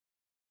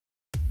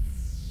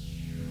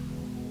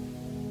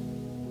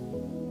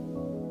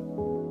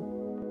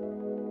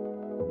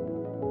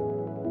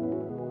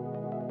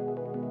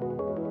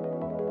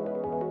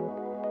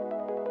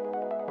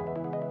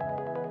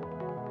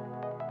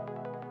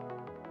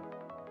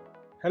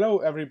Hello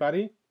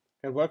everybody,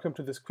 and welcome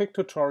to this quick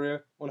tutorial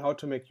on how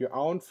to make your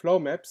own flow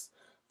maps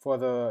for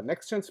the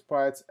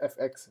NextGenSprites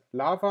FX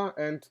lava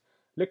and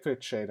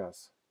liquid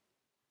shaders.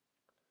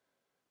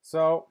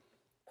 So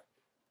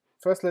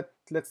first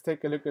let's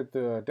take a look at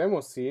the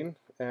demo scene,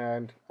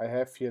 and I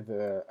have here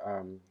the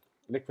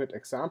liquid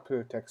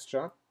example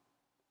texture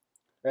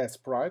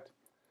sprite,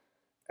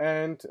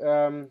 and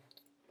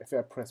if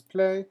I press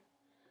play,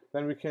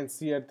 then we can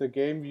see at the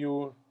game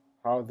view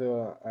how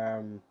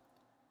the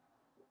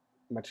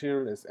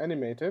material is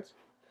animated,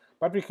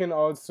 but we can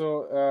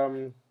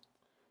also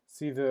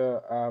see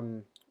the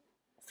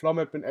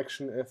FlowMap in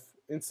action if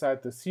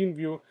inside the scene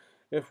view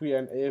if we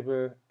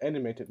enable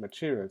animated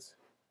materials.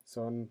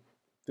 So in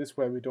this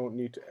way we don't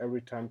need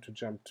every time to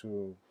jump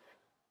to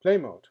play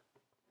mode.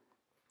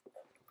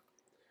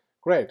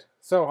 Great.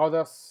 So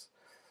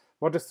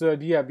what is the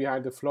idea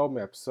behind the flow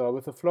map? So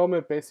with the flow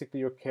map,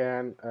 basically you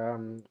can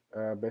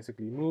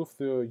basically move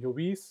the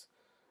UVs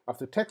of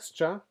the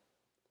texture,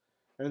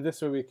 and in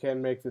this way we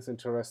can make this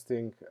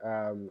interesting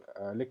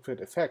liquid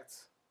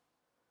effects.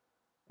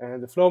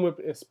 And the flow map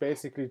is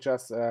basically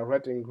just a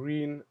red and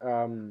green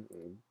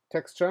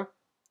texture,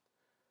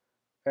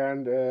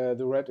 and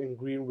the red and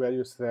green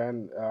values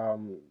then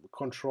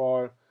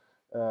control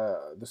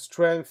the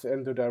strength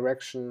and the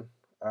direction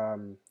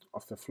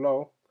of the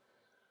flow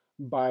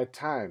by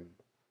time.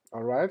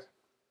 All right.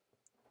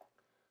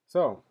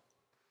 So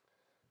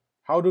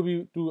how do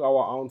we do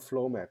our own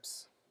flow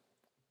maps?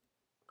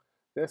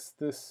 There's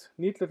this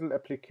neat little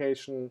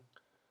application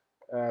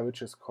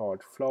which is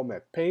called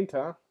FlowMap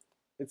Painter.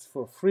 It's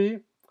for free.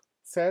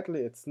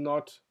 Sadly, it's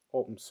not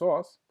open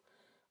source.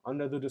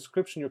 Under the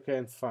description you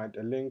can find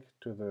a link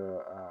to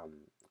the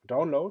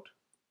download.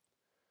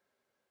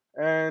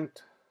 And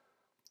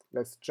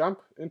let's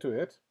jump into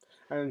it.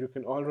 And you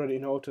can already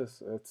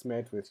notice it's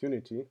made with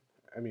Unity.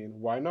 I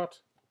mean, why not?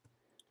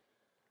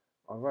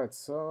 Alright,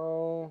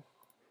 so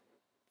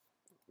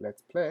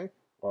let's play,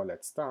 or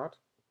let's start.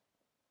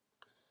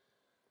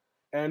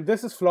 And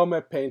this is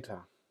FlowMap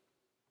Painter.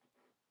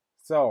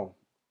 So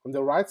on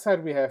the right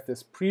side we have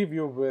this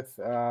preview with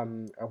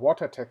a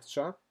water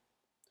texture,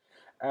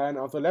 and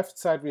on the left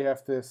side we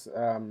have this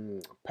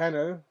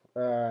panel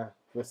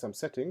with some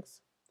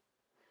settings.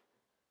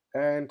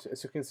 And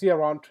as you can see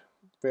around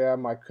where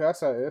my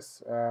cursor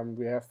is,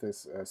 we have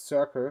this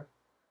circle,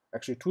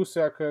 actually two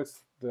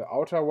circles, the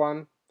outer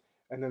one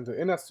and then the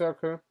inner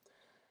circle.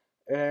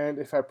 And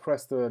if I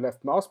press the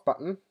left mouse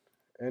button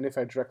and if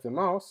I drag the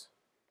mouse,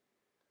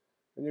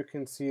 then you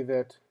can see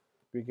that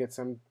we get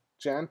some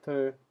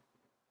gentle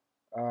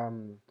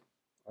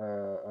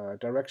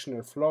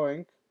directional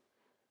flowing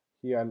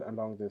here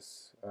along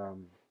this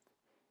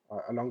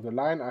along the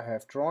line I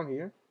have drawn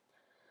here.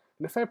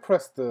 And if I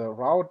press the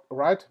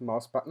right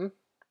mouse button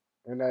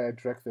and I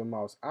drag the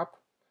mouse up,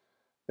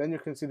 then you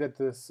can see that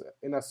this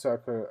inner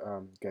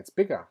circle gets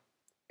bigger,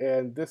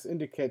 and this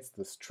indicates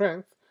the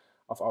strength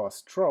of our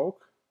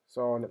stroke.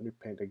 So let me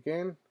paint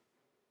again.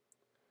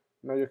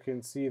 Now you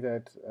can see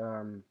that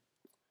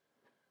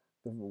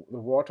the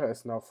water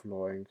is now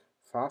flowing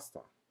faster.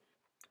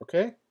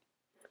 Okay?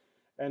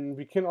 And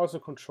we can also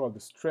control the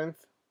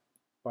strength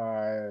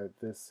by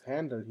this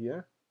handle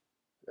here,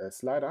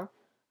 slider.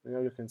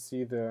 Now you can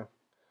see the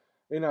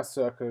inner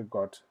circle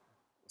got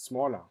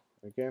smaller.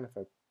 Again, if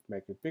I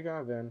make it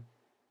bigger, then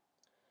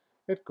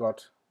it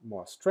got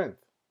more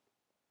strength.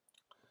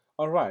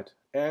 Alright,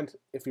 and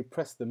if we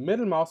press the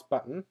middle mouse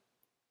button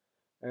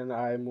and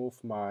I move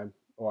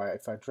or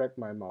if I drag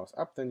my mouse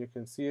up, then you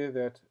can see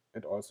that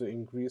it also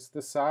increased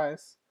the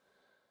size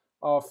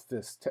of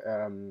this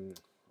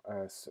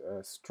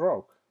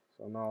stroke.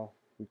 So now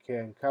we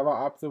can cover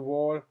up the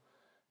wall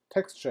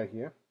texture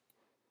here.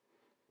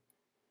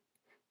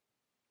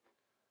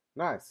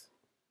 Nice.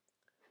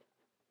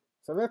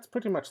 So that's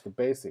pretty much the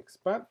basics,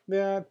 but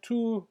there are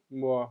two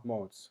more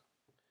modes.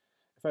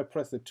 If I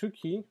press the 2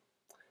 key,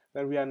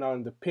 then we are now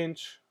in the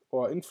pinch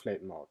or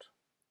inflate mode.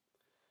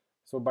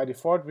 So by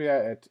default we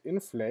are at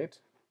inflate.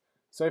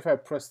 So if I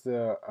press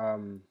the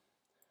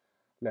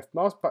left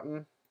mouse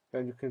button,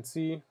 then you can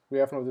see we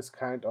have now this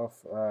kind of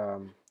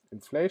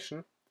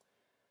inflation.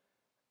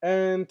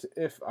 And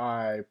if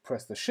I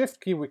press the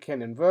shift key, we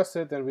can inverse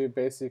it, then we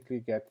basically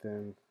get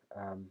then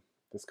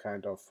this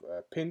kind of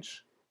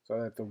pinch, so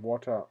that the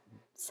water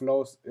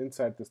flows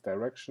inside this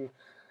direction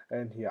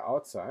and here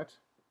outside.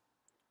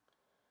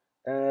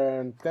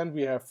 And then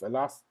we have a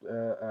last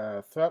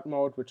third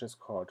mode, which is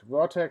called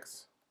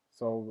Vertex.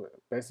 So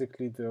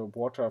basically the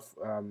water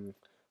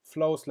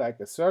flows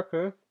like a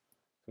circle.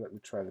 So let me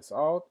try this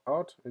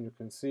out, and you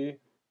can see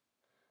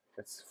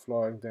it's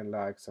flowing then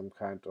like some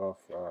kind of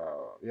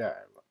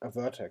a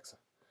vertex.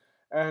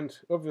 And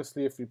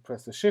obviously if we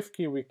press the shift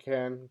key, we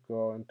can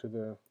go into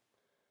the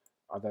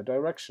other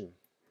direction.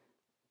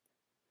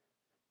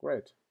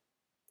 Great.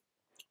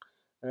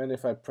 And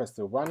if I press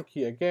the 1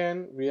 key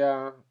again, we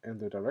are in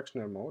the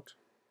directional mode.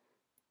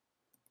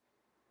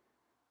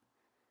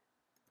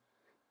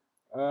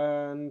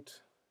 And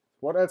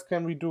what else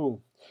can we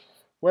do?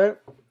 Well,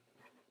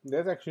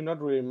 there's actually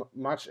not really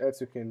much else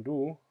you can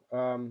do.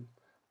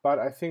 but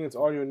I think it's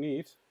all you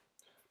need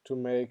to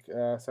make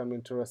some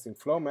interesting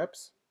flow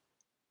maps.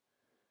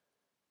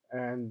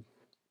 And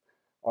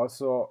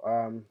also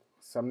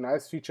some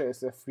nice feature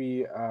is if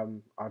we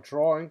are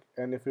drawing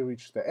and if we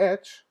reach the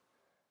edge,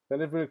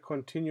 then it will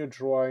continue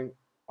drawing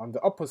on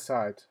the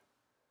opposite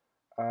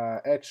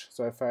edge.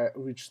 So if I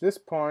reach this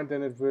point,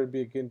 then it will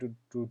begin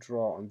to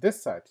draw on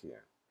this side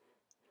here.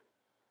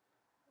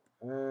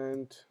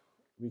 And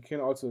we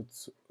can also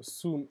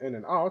zoom in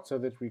and out so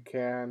that we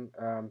can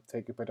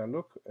take a better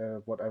look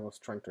at what I was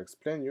trying to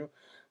explain you.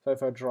 So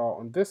if I draw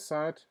on this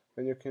side,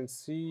 then you can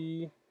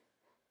see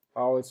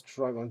how it's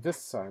drawing on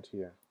this side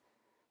here.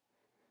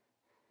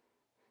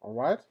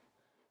 Alright?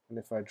 And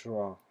if I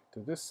draw to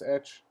this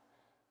edge,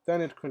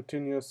 then it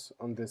continues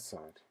on this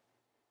side.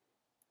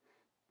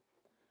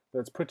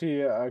 That's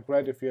pretty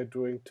great if you're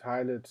doing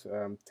tiled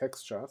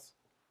textures.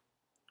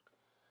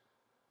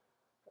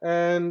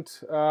 And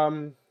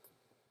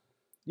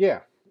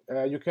yeah,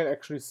 you can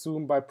actually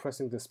zoom by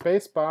pressing the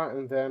space bar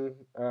and then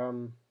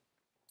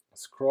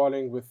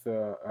scrolling with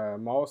the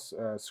mouse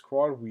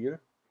scroll wheel.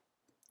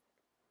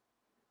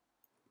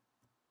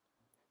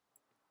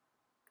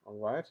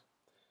 Alright.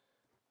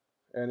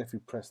 And if we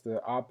press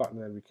the R button,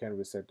 then we can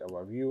reset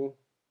our view.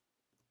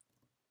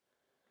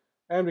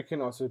 And we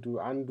can also do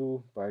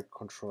undo by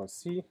Control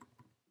C.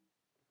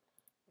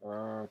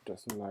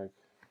 Doesn't like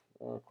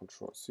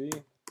Control C.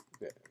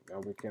 There. Now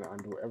we can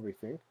undo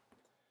everything.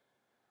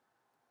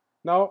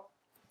 Now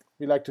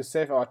we like to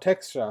save our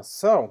texture,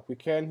 so we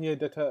can here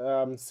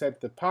set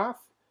the path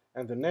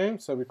and the name.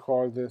 So we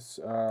call this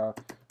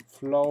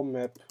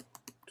FlowMap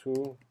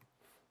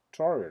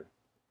tutorial.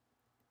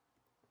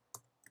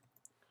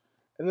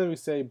 And then we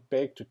say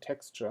bake to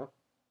texture.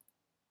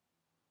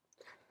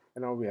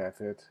 And now we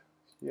have it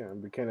here.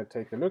 And we can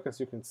take a look. As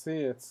you can see,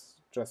 it's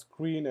just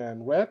green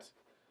and red.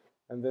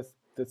 And this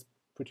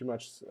pretty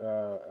much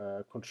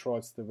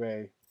controls the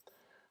way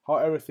how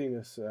everything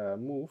is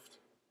moved.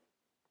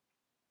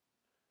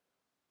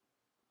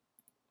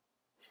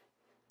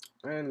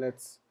 And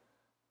let's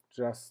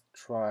just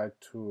try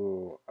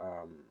to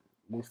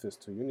move this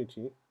to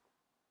Unity.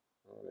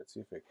 Let's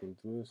see if I can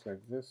do this like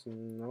this.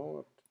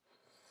 No.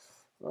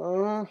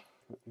 Let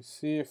me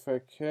see if I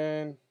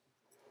can.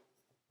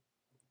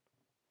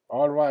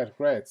 Alright,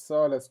 great.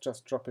 So let's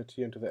just drop it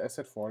here into the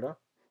asset folder.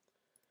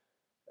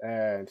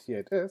 And here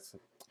it is.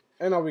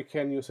 And now we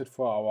can use it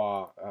for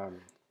our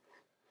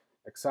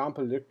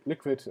example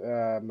liquid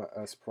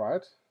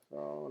sprite.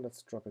 So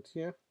let's drop it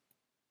here.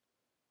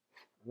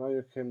 Now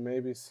you can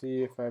maybe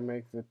see if I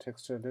make the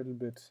texture a little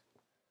bit,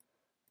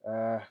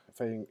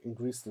 if I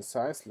increase the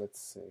size, let's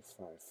say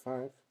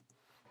 5.5.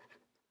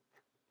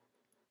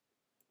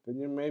 Then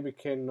you maybe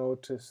can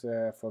notice,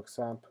 for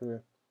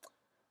example,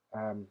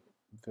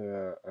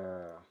 the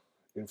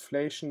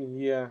inflation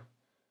here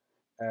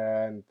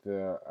and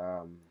the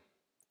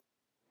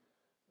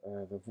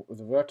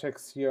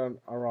vertex here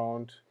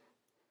around.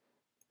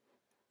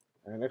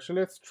 And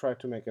actually, let's try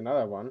to make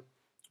another one.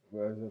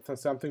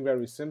 Something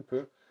very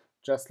simple.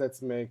 Just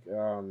let's make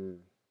a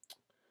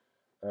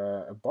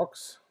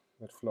box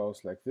that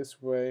flows like this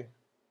way.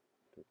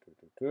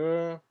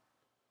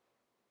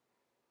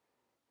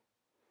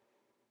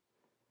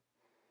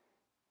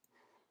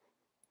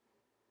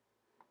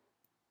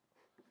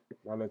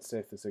 Now let's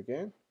save this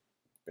again.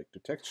 Back to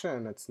texture,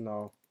 and it's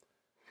now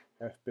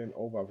have been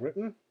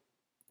overwritten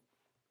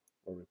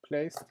or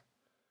replaced.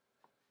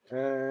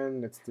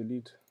 And let's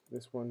delete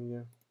this one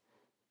here.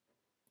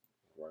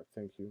 Right,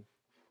 thank you.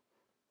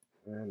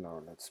 And now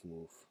let's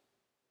move.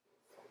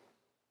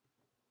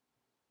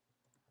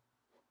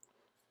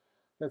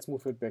 Let's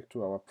move it back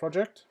to our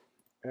project,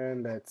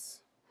 and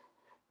let's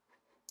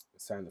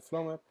assign the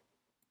flow map.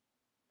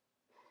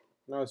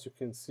 Now, as you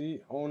can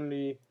see,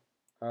 only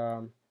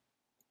the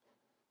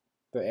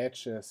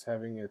edge is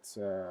having its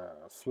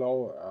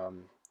flow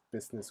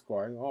business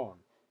going on.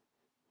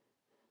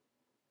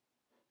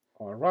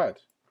 All right,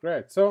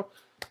 great. So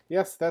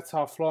yes, that's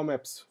how flow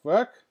maps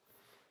work.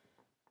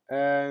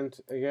 And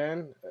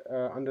again,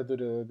 under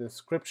the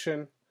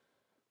description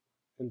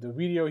in the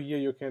video here,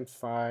 you can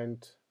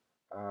find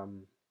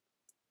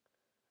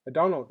a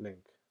download link.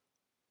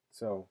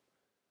 So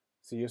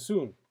see you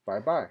soon. Bye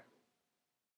bye.